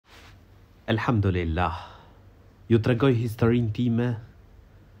Elhamdulillah, ju tregoj historinë time,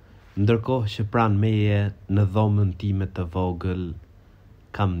 ndërkohë që pranë meje në dhomën time të vogël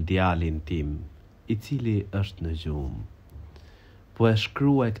kam djalin tim, i cili është në gjumë. Po e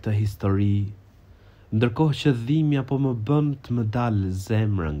shkruaj këtë histori, ndërkohë që dhimbja po më bën të më dalë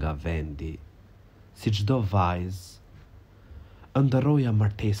zemra nga vendi. Si çdo vajzë, ëndërroja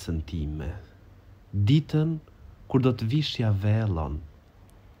martesën time, ditën kur do të vishja vellon,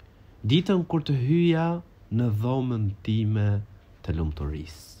 ditën kur të hyja në dhomën time të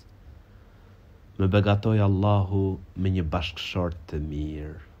lumturisë. Më begatoi Allahu me një bashkëshort të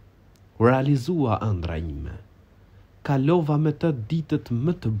mirë. U realizua ëndra ime. Kalova me të ditët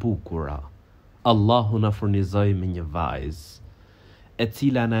më të bukura. Allahu na furnizoi me një vajzë, e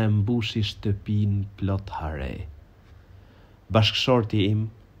cila na e mbushi shtëpinë plot hare. Bashkëshorti im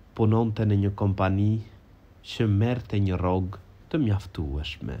punonte në një kompani që merrte një rrogë të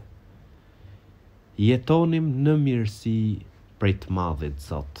mjaftueshme. Jetonim në mirësi prej të madhit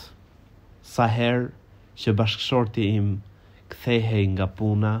Zot. Sa herë që bashkëshorti im kthehej nga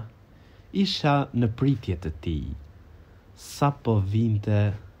puna, isha në pritje të tij. Sa po vinte,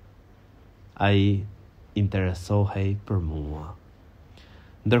 ai interesohej për mua.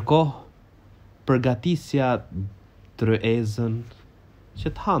 Ndërkohë, përgatisja tryezën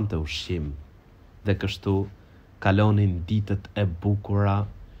që të hante ushqim, dhe kështu kalonin ditët e bukura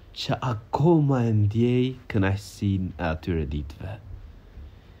që akoma e ndjej kënaqësinë e atyre ditëve.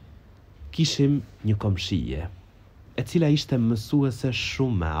 Kishim një komshije, e cila ishte mësuese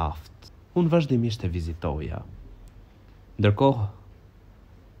shumë me aftë. Unë vazhdimisht e vizitoja. Ndërkohë,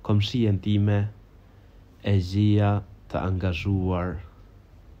 komshijen time e gjija të angazhuar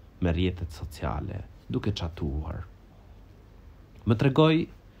me rrjetet sociale, duke çatuar. Më tregoi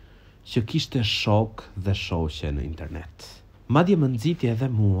që kishte shok dhe shoqe në internet. Madje më nxiti edhe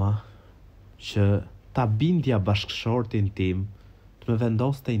mua që ta bindja bashkëshortin tim të më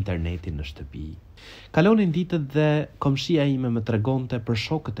vendoste internetin në shtëpi. Kalonin ditët dhe komshia ime më tregonte për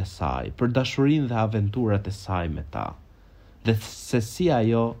shokët e saj, për dashurinë dhe aventurat e saj me ta, dhe se si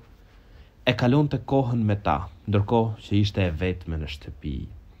ajo e kalonte kohën me ta, ndërkohë që ishte e vetme në shtëpi.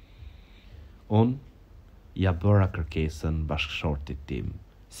 Unë ja bëra kërkesën bashkëshortit tim.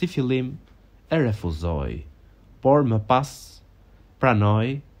 Si fillim e refuzoi, por më pas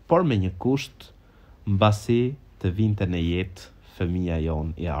pranoi, por me një kusht, mbasi të vinte në jetë fëmia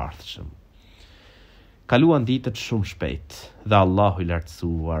jon i ardhshëm. Kaluan ditët shumë shpejt dhe Allahu i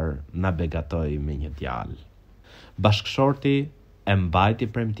lartësuar na begatoi me një djalë. Bashkëshorti e mbajti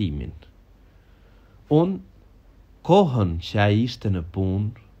premtimin. Unë, kohën që ai ishte në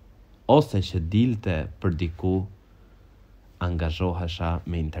punë, ose që dilte për diku, angazhohesha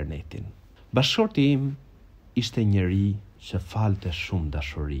me internetin. Bashkëshorti im ishte njëri që falte shumë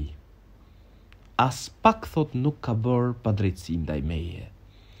dashuri. As pak thot nuk ka bërë padrejtësi ndaj meje.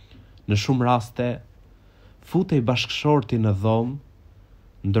 Në shumë raste, futej bashkëshorti në dhomë,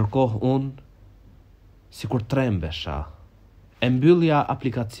 ndërkohë unë, sikur trembesha, e mbyllja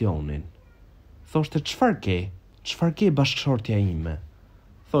aplikacionin. Thoshte, çfarë ke bashkëshortja ime?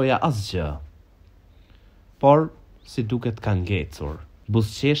 Thoja, asgjë. Por, si duket ka ngecur,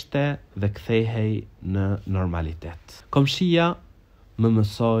 buzëqeshte dhe kthehej në normalitet. Komshia më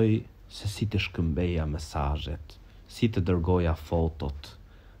mësoi se si të shkëmbeja mesazhet, si të dërgoja fotot.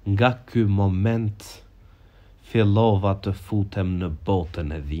 Nga ky moment fillova të futem në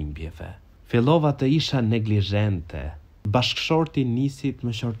botën e dhimbjeve. Fillova të isha neglizhente. Bashkëshorti nisi të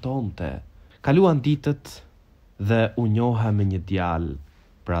më qortonte. Kaluan ditët dhe u njoha me një djalë,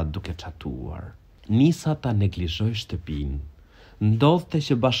 pra duke çatuar. Nisa ta neglizhoj shtëpinë. Ndodhte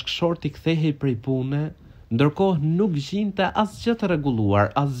që bashkëshorti kthehej prej pune, ndërkohë nuk gjinte asgjë të rregulluar,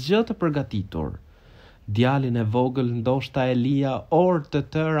 asgjë të përgatitur. Djalin e vogël ndoshta e lija orë të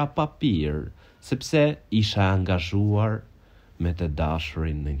tëra pa pirë, sepse isha angazhuar me të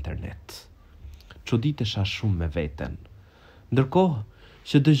dashurin në internet. Çuditesha shumë me veten. Ndërkohë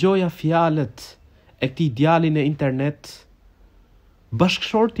që dëgjoja fjalët e këtij djali në internet,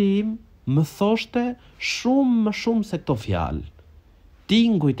 bashkëshorti im më thoshte shumë më shumë se këto fjalë.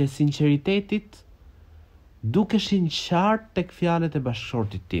 Tingujt e sinqeritetit dukeshin qartë tek fjalët e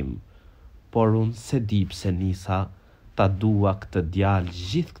bashkëshortit tim, por unë se di pse nisa ta dua këtë djalë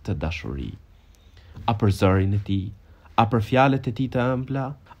gjithë këtë dashuri. A për zërin e tij, a për fjalët e tij të ëmbla,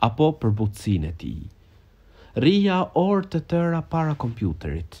 apo për butësinë e tij. Rija orë të tëra para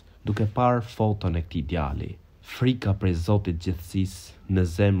kompjuterit, duke parë foton e këtij djali. Frika prej Zotit gjithësisë në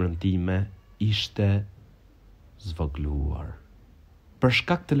zemrën time ishte zvogluar. Për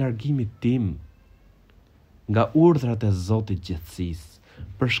shkak të largimit tim nga urdhrat e Zotit gjithësisë,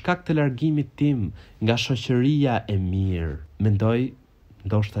 Për shkak të largimit tim nga shoqëria e mirë, mendoj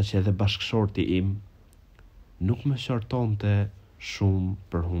ndoshta që edhe bashkëshorti im nuk më qortonte shumë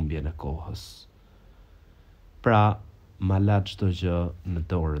për humbjen e kohës. Pra, ma la çdo gjë në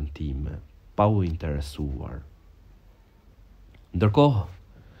dorën time, pa u interesuar. Ndërkohë,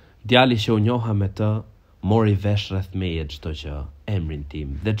 djali që u njoha me të, mori vesh rreth meje çdo gjë, emrin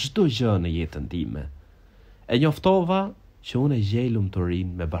tim dhe çdo gjë në jetën time. E njoftova që unë e gjej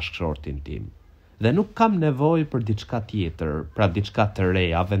lumturinë me bashkëshortin tim dhe nuk kam nevojë për diçka tjetër, pra diçka të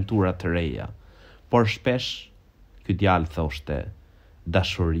reja, aventura të reja. Por shpesh ky djalë thoshte,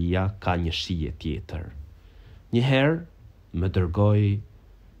 dashuria ka një shije tjetër. Një herë më dërgoi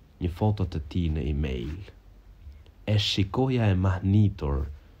një foto të tij në email. E shikoja e mahnitur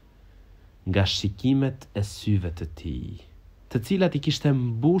nga shikimet e syve të tij, të cilat i kishte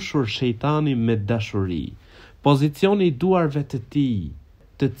mbushur shejtani me dashuri, pozicioni i duarve të tij,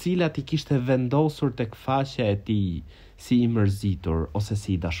 të cilat i kishte vendosur tek faqja e tij si i mërzitur ose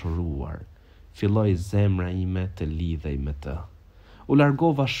si i dashuruar. Filloi zemra ime të lidhej me të. U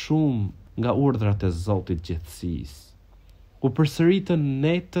largova shumë nga urdhrat e Zotit gjithësisë. U përsëritën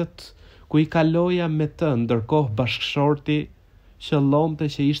netët ku i kaloja me të, ndërkohë bashkëshorti qëllonte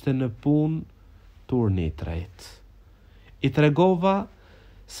që ishte në punë turni i tretë. I tregova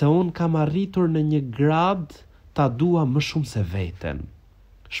se unë kam arritur në një grad ta dua më shumë se veten.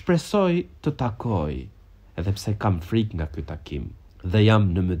 Shpresoj të takoj, edhe pse kam frikë nga ky takim, dhe jam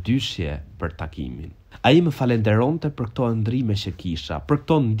në mëdyshje për takimin. Ai më falenderonte për këto ëndrrime që kisha, për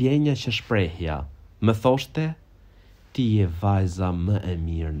këto ndjenja që shprehja. Më thoshte, ti je vajza më e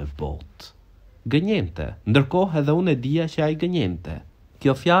mirë në botë. Gënjente, ndërkohë edhe unë e dija që ai gënjente.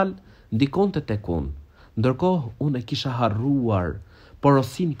 Kjo fjalë ndikonte tek unë, ndërkohë unë e kisha harruar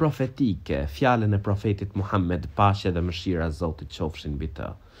porosin profetike, fjalën e profetit Muhammed, paqja dhe mëshira e Zotit qofshin mbi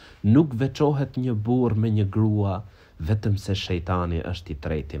të. Nuk veçohet një burr me një grua vetëm se shejtani është i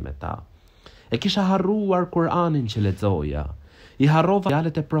treti me ta. E kisha harruar Kur'anin që lexoja. I harrova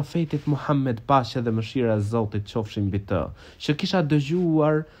fjalët e profetit Muhammed, paqja dhe mëshira e Zotit qofshin mbi të, që kisha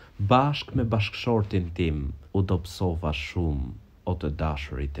dëgjuar bashkë me bashkëshortin tim. U dobësova shumë, o të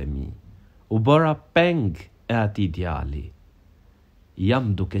dashurit e mi. U bëra peng e atij djali.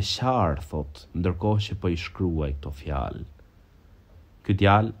 Jam duke qarë, thot, ndërkohë që po i shkruaj këto fjalë. Ky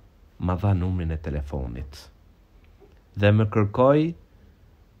djalë ma dha numrin e telefonit dhe më kërkoi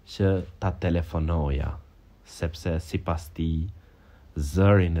që ta telefonoja, sepse sipas tij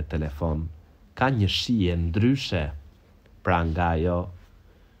zëri në telefon ka një shije ndryshe pra nga ajo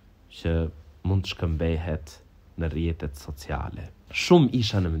që mund të shkëmbehet në rrjetet sociale. Shumë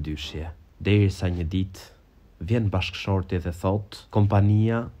isha në mëdyshje, derisa një ditë vjen bashkëshorti dhe thot,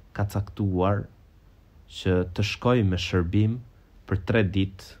 kompania ka caktuar që të shkoj me shërbim për 3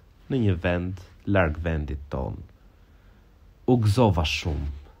 ditë në një vend larg vendit ton. U gëzova shumë,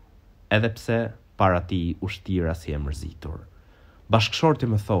 edhe pse para tij ushtira si e mërzitur. Bashkëshorti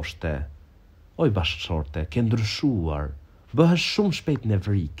më thoshte, oj bashkëshorte, ke ndryshuar, bëhesh shumë shpejt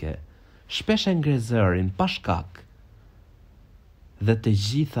nevrike, shpesh e ngre zërin pa shkak. Dhe të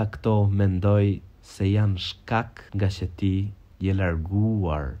gjitha këto mendoj se janë shkak nga që ti je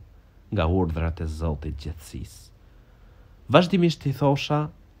larguar nga urdhrat e Zotit gjithësisë. Vazhdimisht i thosha,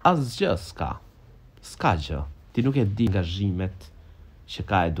 asgjë s'ka gjë, ti nuk e di angazhimet që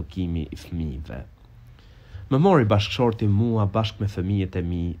ka edukimi i fëmijëve. Më mori bashkëshorti mua bashkë me fëmijët e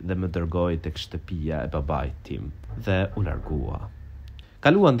mi dhe më dërgoi tek shtëpia e babait tim dhe u largua.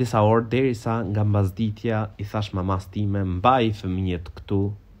 Kaluan disa orë derisa nga mbasditja i thash mamas time mbaj fëmijët këtu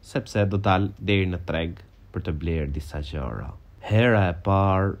sepse do dal deri në treg për të blerë disa gjëra. Hera e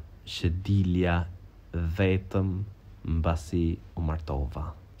parë që dilja vetëm mbasi u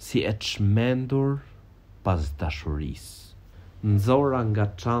martova, si e çmendur pas dashurisë. Nxora nga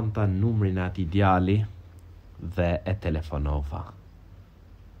çanta numrin e atij djali dhe e telefonova.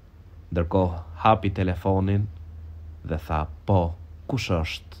 Ndërkohë hapi telefonin dhe tha, po, kush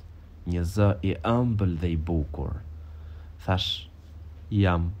është? Një zë i ëmbël dhe i bukur. Thash,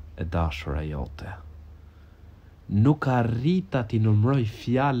 jam e dashura jote. Nuk arrita t'i numroj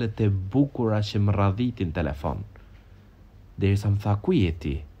fjalët e bukura që më radhitin telefon. Derisa më tha, ku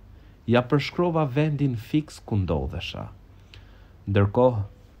jeti? Ja përshkrova vendin fiks ku ndodhesha. Ndërkohë,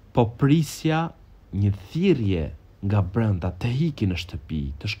 po prisja një thirrje nga brenda të hiki në shtëpi,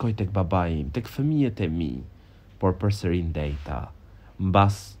 të shkoj tek babai im, tek fëmijët e mi, por përsëri ndejta,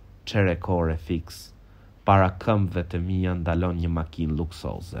 mbas çerekore fiks, para këmbëve të mia ndalon një makinë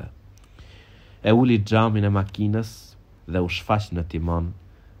luksoze. E uli xhamin e makinës dhe u shfaq në timon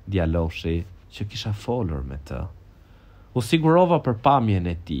djaloshi që kisha folur me të. U sigurova për pamjen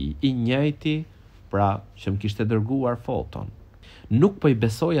e tij, I njëjti, pra që më kishte dërguar foton. Nuk po I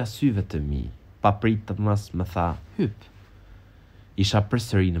besoja syve të mi, papritmas më tha, hyp. Isha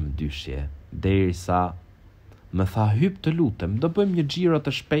përsëri në mdyshje, derisa më tha, hyp të lutem, do bëjmë një xhiro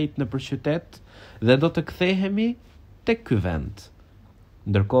të shpejt nëpër qytet dhe do të kthehemi tek ky vend.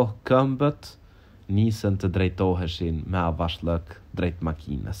 Ndërkohë këmbët nisën të drejtoheshin me avashlëk drejt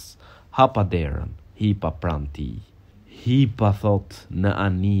makinës. Hapa derën, hipa pranë tij. Hipa, thot, në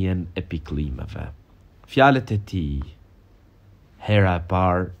anijen e pikëllimeve. Fjalët e tij, hera e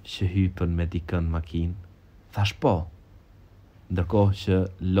parë që hypën me dikën makinë, thash po, ndërkohë që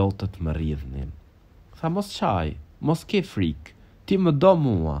lotët më rridhnin. Tha, mos qaj, mos ke frikë, ti më do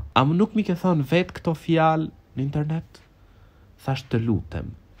mua, a më nuk mi ke thënë vetë këto fjalë në internet? Thash, të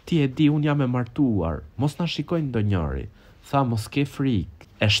lutem, ti e di unë jam e martuar, mos na shikojnë ndonjëri. Tha, mos ke frikë.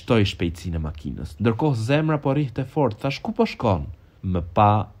 E shtoj shpejtësinë e makinës. Ndërkohë zemra po rrihte fort. Thash, ku po shkon? Më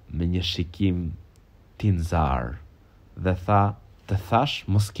pa me një shikim tinzar dhe tha, të thash,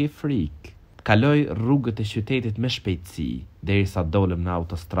 mos ke frikë. Kaloj rrugët e qytetit me shpejtësi, derisa dolëm në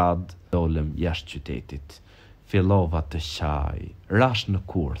autostradë, dolëm jashtë qytetit. Fillova të qaj, rash në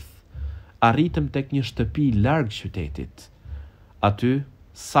kurth. Arritëm tek një shtëpi larg qytetit. Aty,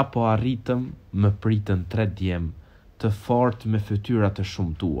 sa po arritëm, më pritën 3 djem të fort me fytyra të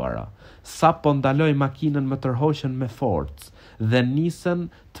shumtuara. Sa po ndaloj makinën më tërhoqën me forcë dhe nisën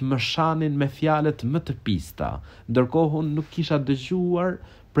të më shanin me fjalët më të pista, ndërkohë unë nuk kisha dëgjuar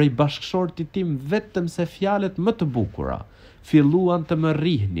prej bashkëshortit tim vetëm se fjalët më të bukura. Filluan të më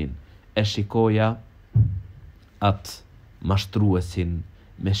rrihnin, e shikoja atë mashtruesin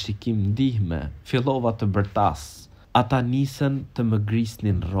me shikim ndihme, fillova të bërtas. Ata nisën të më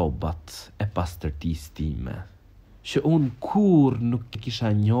grisnin rrobat e pastërtisë time, që unë kur nuk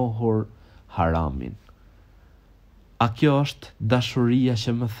kisha njohur haramin. A kjo është dashuria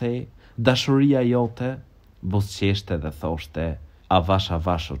që më the, dashuria jote? Buzëqeshte dhe thoshte,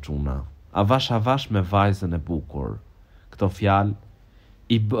 avash o çuna, avash me vajzën e bukur. Këto fjalë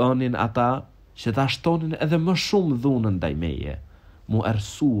I bënin ata që ta shtonin edhe më shumë dhunën ndaj meje, mu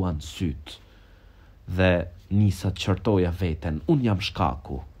ersuan syt dhe nisa të qortoja veten, unë jam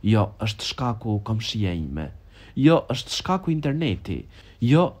shkaku, jo, është shkaku komshia ime, jo, është shkaku interneti,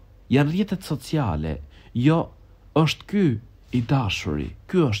 jo, janë rrjetet sociale, jo, është ky I dashuri,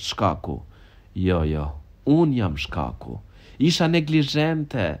 ky është shkaku, jo, unë jam shkaku. Isha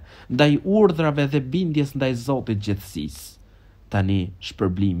neglizhente ndaj urdhrave dhe bindjes ndaj Zotit gjithësisë. Tani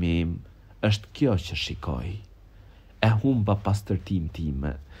shpërblimi im është kjo që shikoj. E humba pastërtinë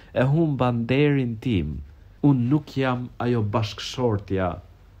time, e humba nderin tim. Unë nuk jam ajo bashkëshortja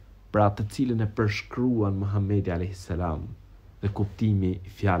pra të cilën e përshkruan Muhamedi a.s. dhe kuptimi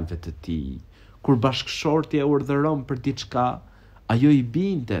I fjalëve të tij. Kur bashkëshortja urdhëron për diçka, ajo I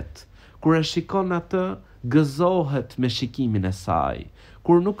bindet. Kur e shikon atë, gëzohet me shikimin e saj.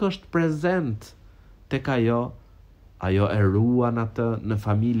 Kur nuk është prezent tek ajo e ruan atë në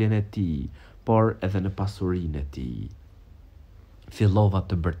familjen e tij, por edhe në pasurinë e tij. Fillova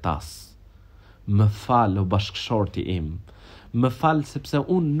të bërtas. Më fal o bashkëshorti im, më fal sepse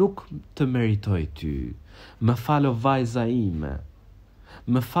unë nuk të meritoj ty, më fal o vajza ime,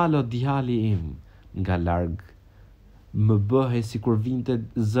 më fal o djali im, nga larg, më bëhe si kur vinte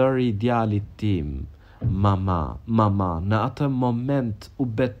zëri I djalit tim, mama, në atë moment u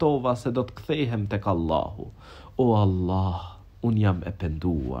betova se do të kthehem tek Allahu. O Allah, unë jam e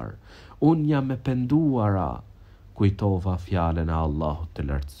penduar, unë jam e penduara, kujtova fjalën e Allahut të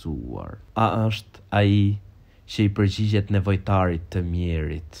lartësuar. A është ai që I përgjigjet nevojtarit të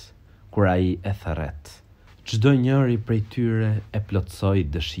mjerit, kur ai e thërret. Çdo njëri prej tyre e plotsoi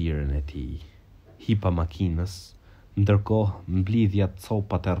dëshirën e tij. Hipa makinës, ndërkohë mblidhja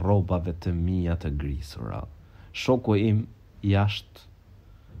copat e rrobave të mia të grisura. Shoku im jashtë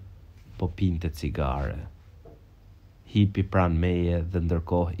po pinte cigare. Hipi pranë meje dhe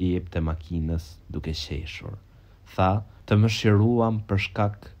ndërkohë I jepte makinës duke qeshur. Tha, të më shiruam për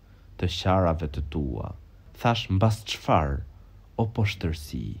shkak të qarave të tua. Thash, mbas çfarë, o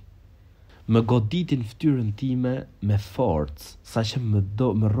poshtërsi? Më goditin fytyrën time me forcë, saqë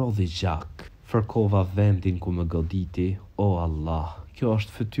më rodhi gjak. Fërkova vendin ku më goditi, o Allah, kjo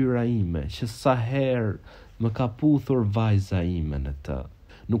është fytyra ime, që sa herë më ka puthur vajza ime në të.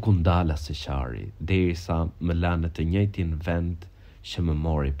 Nuk u ndala se qari, derisa më la në të njëjtin vend që më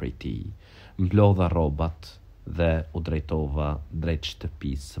mori prej tij. Mblodha rrobat dhe u drejtova drejt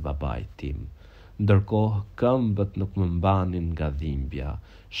shtëpisë së babait tim. Ndërkohë këmbët nuk më mbanin nga dhimbja.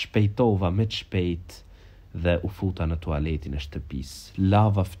 Shpejtova me shpejt dhe u futa në tualetin e shtëpisë.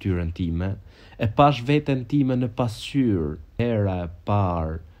 Lava fytyrën time, e pash veten time në pasqyrë, hera e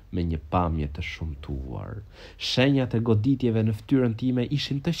parë me një pamje të shumtuar. Shenjat e goditjeve në fytyrën time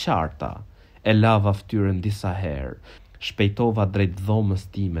ishin të qarta. E lava fytyrën disa herë. Shpejtova drejt dhomës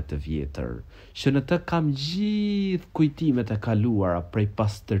time të vjetër, që në të kam gjithë kujtimet e kaluara prej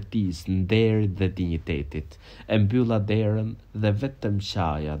pastërtisë, nderit dhe dinjitetit. E mbylla derën dhe vetëm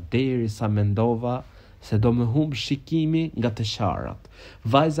qaja, derisa mendova se do më humb shikimi nga të qarat.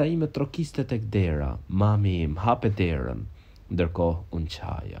 Vajza ime trokiste tek dera, mami im hape derën, ndërkohë unë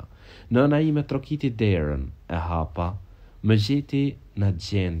qaja. Nëna ime trokiti derën, e hapa, më gjeti në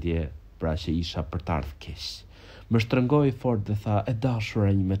gjendje pra që isha për të ardhur keq. Më shtrëngoi fort dhe tha, e dashura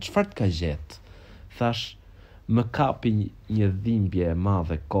ime, çfarë të ka gjetë? Thash, më kapi një dhimbje e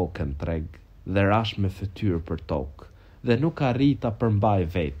madhe kokën treg dhe rash me fytyrë për tokë dhe nuk arrita përmbaj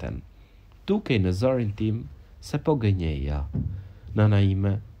veten. Dukej në zërin tim se po gënjeja. Nëna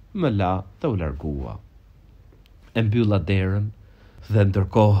ime më la dhe u largua. E mbylla derën dhe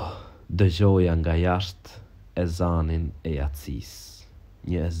ndërkohë dëgjoja nga jashtë ezanin e jacis.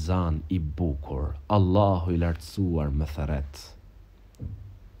 Një ezan i bukur, Allahu i lartësuar më thëret.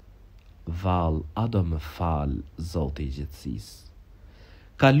 Vallë, a do më fal, Zoti i gjithësisë.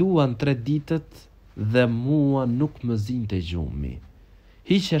 Kaluan 3 ditët dhe mua nuk më zinte gjumi.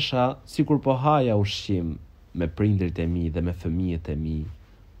 Hiqesha sikur po haja ushqim me prindrit e mi dhe me fëmijët e mi,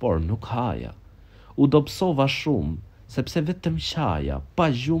 por nuk haja. U dobësova shumë, sepse vetëm qaja,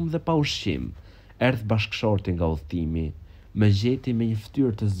 pa gjumë dhe pa ushqim. Erdh bashkëshorti nga udhëtimi, më gjeti me një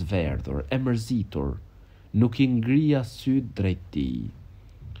fytyrë të zverdhur, e mërzitur, nuk i ngrija syt drejt tij.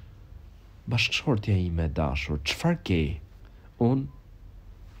 Bashkëshortja ime e dashur, çfarë ke?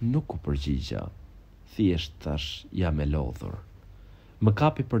 Unë nuk u përgjigja, thjesht thash jam e lodhur. Më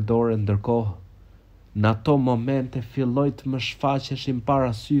kapi për dorë ndërkohë, në ato momente filloj të më shfaqeshin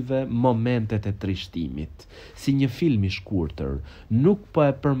para syve momentet e trishtimit. Si një film i shkurtër, nuk po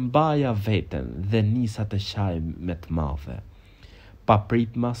e përmbaja veten dhe nisa të qaj me të madhe. Pa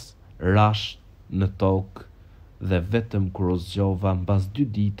pritmas, rash në tokë dhe vetëm kur u zgjova mbas 2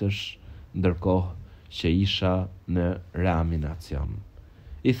 ditësh, ndërkohë që isha në reanimacion.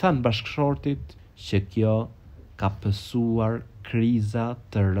 I than bashkëshortit që kjo ka pësuar kriza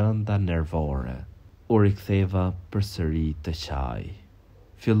të rënda nervore. U riktheva përsëri të qaj.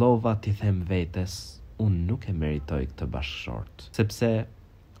 Fillova t'i them vetes, unë nuk e meritoj këtë bashkëshort, sepse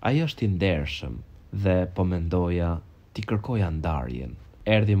ai është i ndershëm dhe po mendoja t'i kërkoja ndarjen.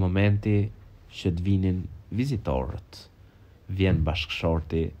 Erdhi momenti që t'vinin vizitorët. Vjen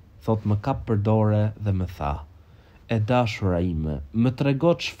bashkëshorti, thot më kap për dorë dhe më tha, e dashura ime, më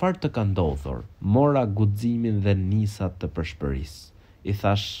trego çfarë të ka ndodhur. Mora guximin dhe nisa të përshpëris. I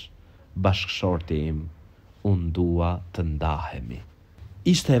thash, bashkëshorti im, unë dua të ndahemi.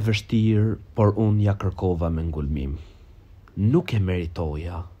 Ishte e vështirë, por unë ja kërkova me ngulmim. Nuk e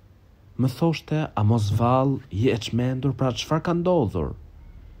meritoja. Më thoshte, a mos vallë, je e çmendur, pra çfarë ka ndodhur?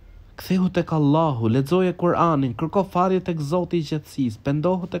 Kthehu tek Allahu, lexoje Kur'anin, kërko falje tek Zoti i gjithësisë,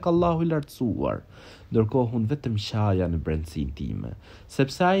 pendohu tek Allahu i lartësuar. Ndërkohë unë vetëm qaja në brendësinë time,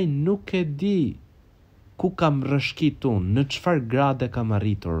 sepse ai nuk e di ku kam rrëshqit unë, në çfarë grade kam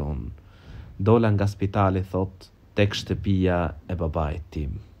arritur unë. Dola nga spitali, thot, tek shtëpia e babait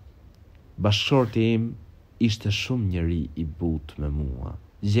tim. Bashkëshorti im ishte shumë njeri i butë me mua.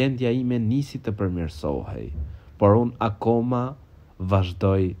 Gjendja ime nisi të përmirësohej, por unë akoma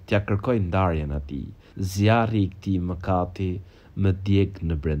vazhdoj t'ja kërkoj ndarjen atij. Zjarri i këtij mëkati më djeg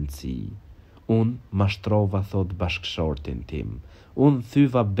në brendësi. Unë mashtrova, thot bashkëshortin tim. Unë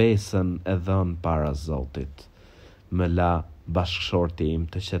thyva besën e dhën para Zotit. Më la bashkëshorti im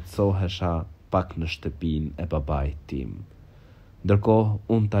të qetësohesha pak në shtëpinë e babait tim. Ndërkohë,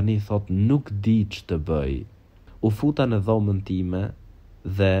 unë tani, thot, nuk di ç'të bëj. U futa në dhomën time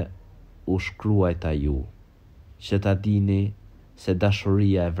dhe u shkruajta ju, që ta dini se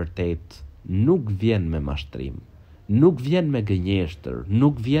dashuria e vërtet nuk vjen me mashtrim, nuk vjen me gënjeshtër,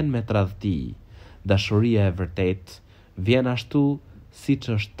 nuk vjen me tradhti. Dashuria e vërtet vjen ashtu siç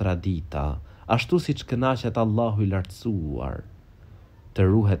është tradita, ashtu siç kënaqet Allahu i lartësuar. Të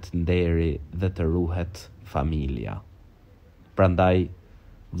ruhet nderi dhe të ruhet familja. Prandaj,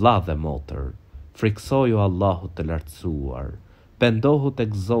 vlla dhe motër, friksoju Allahut të lartësuar, pendohu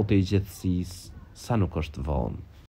tek Zoti i gjithësisë sa nuk është vonë.